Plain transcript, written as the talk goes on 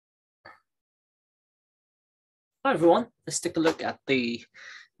Hi everyone, let's take a look at the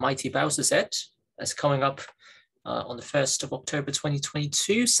Mighty Bowser set that's coming up on the 1st of October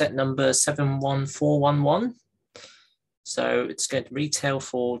 2022, set number 71411. So it's going to retail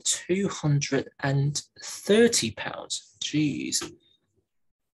for £230. Jeez.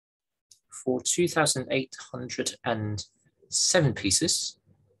 For 2,807 pieces,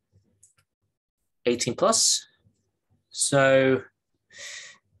 18 plus. So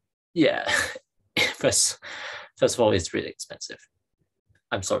yeah, first of all, it's really expensive.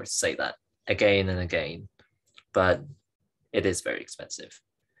 I'm sorry to say that again and again, but it is very expensive.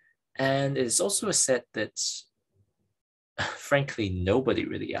 And it's also a set that, frankly, nobody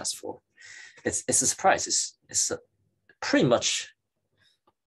really asked for. It's a surprise. It's pretty much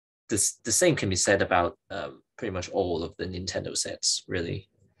this. The same can be said about pretty much all of the Nintendo sets, really,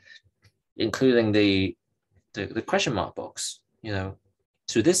 including the question mark box. You know,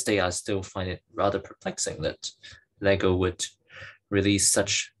 to this day, I still find it rather perplexing that Lego would release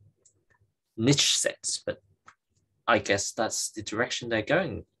such niche sets, but I guess that's the direction they're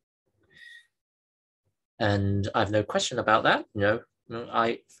going. And I have no question about that.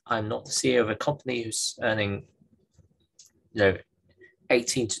 I'm not the CEO of a company who's earning,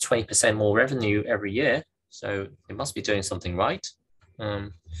 18 to 20% more revenue every year. So it must be doing something right.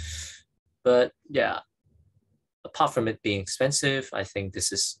 But yeah, apart from it being expensive, I think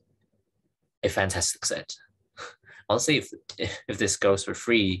this is a fantastic set. Honestly, if this goes for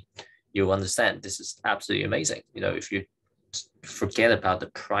free, you'll understand this is absolutely amazing. If you forget about the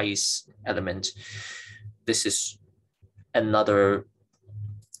price element, this is another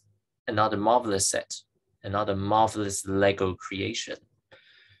marvelous set, another marvelous Lego creation.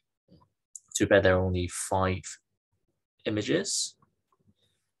 Too bad there are only 5 images.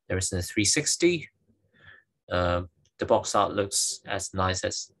 There isn't a 360. The box art looks as nice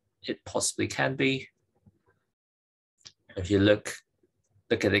as it possibly can be. If you look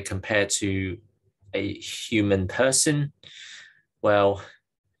at it compared to a human person, well,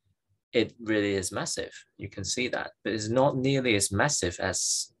 it really is massive. You can see that, but it's not nearly as massive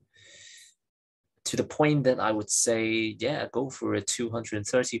as, to the point that I would say, yeah, go for it,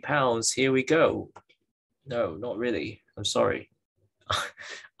 £230. Here we go. No, not really. I'm sorry.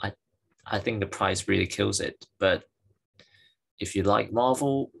 I think the price really kills it. But if you like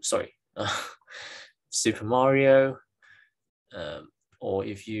Super Mario, or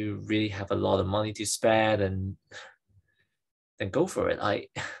if you really have a lot of money to spare, then go for it. I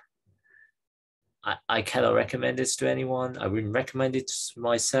cannot recommend this to anyone. I wouldn't recommend it to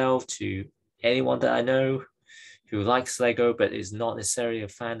myself, to anyone that I know who likes Lego but is not necessarily a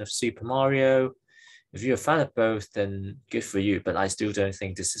fan of Super Mario. If you're a fan of both, then good for you. But I still don't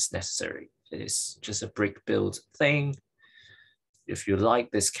think this is necessary. It is just a brick build thing. If you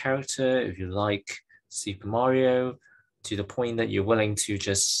like this character, if you like Super Mario, to the point that you're willing to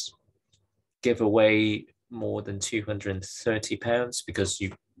just give away more than £230 because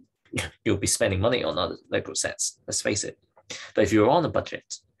you'll be spending money on other Lego sets. Let's face it. But if you're on a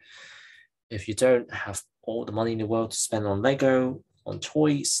budget, if you don't have all the money in the world to spend on Lego, on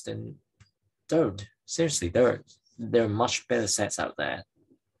toys, then don't. Seriously, there are much better sets out there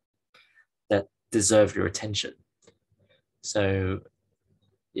that deserve your attention. So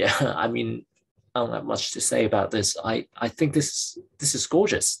yeah, I mean, I don't have much to say about this. I think this is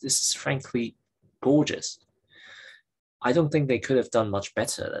gorgeous. This is frankly gorgeous. I don't think they could have done much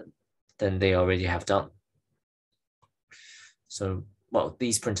better than they already have done. So, well,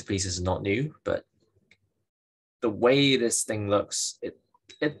 these printed pieces are not new, but the way this thing looks,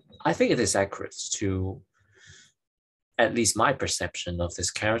 I think it is accurate to at least my perception of this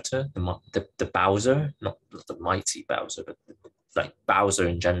character, the Bowser, not the mighty Bowser, but like Bowser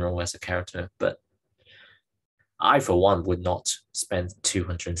in general as a character. But I, for one, would not spend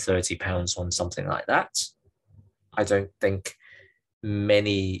 £230 on something like that. I don't think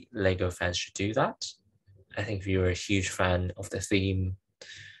many Lego fans should do that. I think if you're a huge fan of the theme,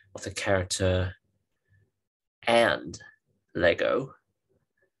 of the character, and Lego,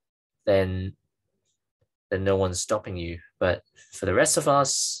 then no one's stopping you. But for the rest of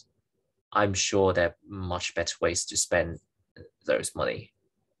us, I'm sure there are much better ways to spend those money.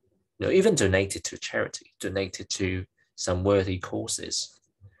 Even donate it to charity, donate it to some worthy causes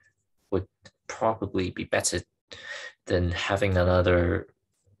would probably be better than having another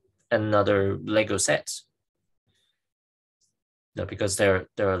Lego set. Because there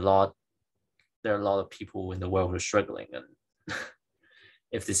are a lot of people in the world who are struggling, and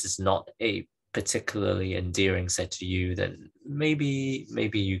if this is not a particularly endearing set to you, then maybe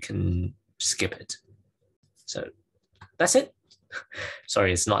you can skip it. So that's it.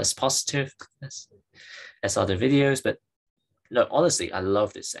 Sorry, it's not as positive. as other videos. But no, honestly, I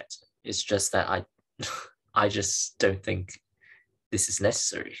love this set. It's just that I just don't think this is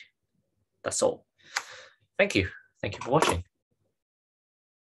necessary. That's all. Thank you. Thank you for watching.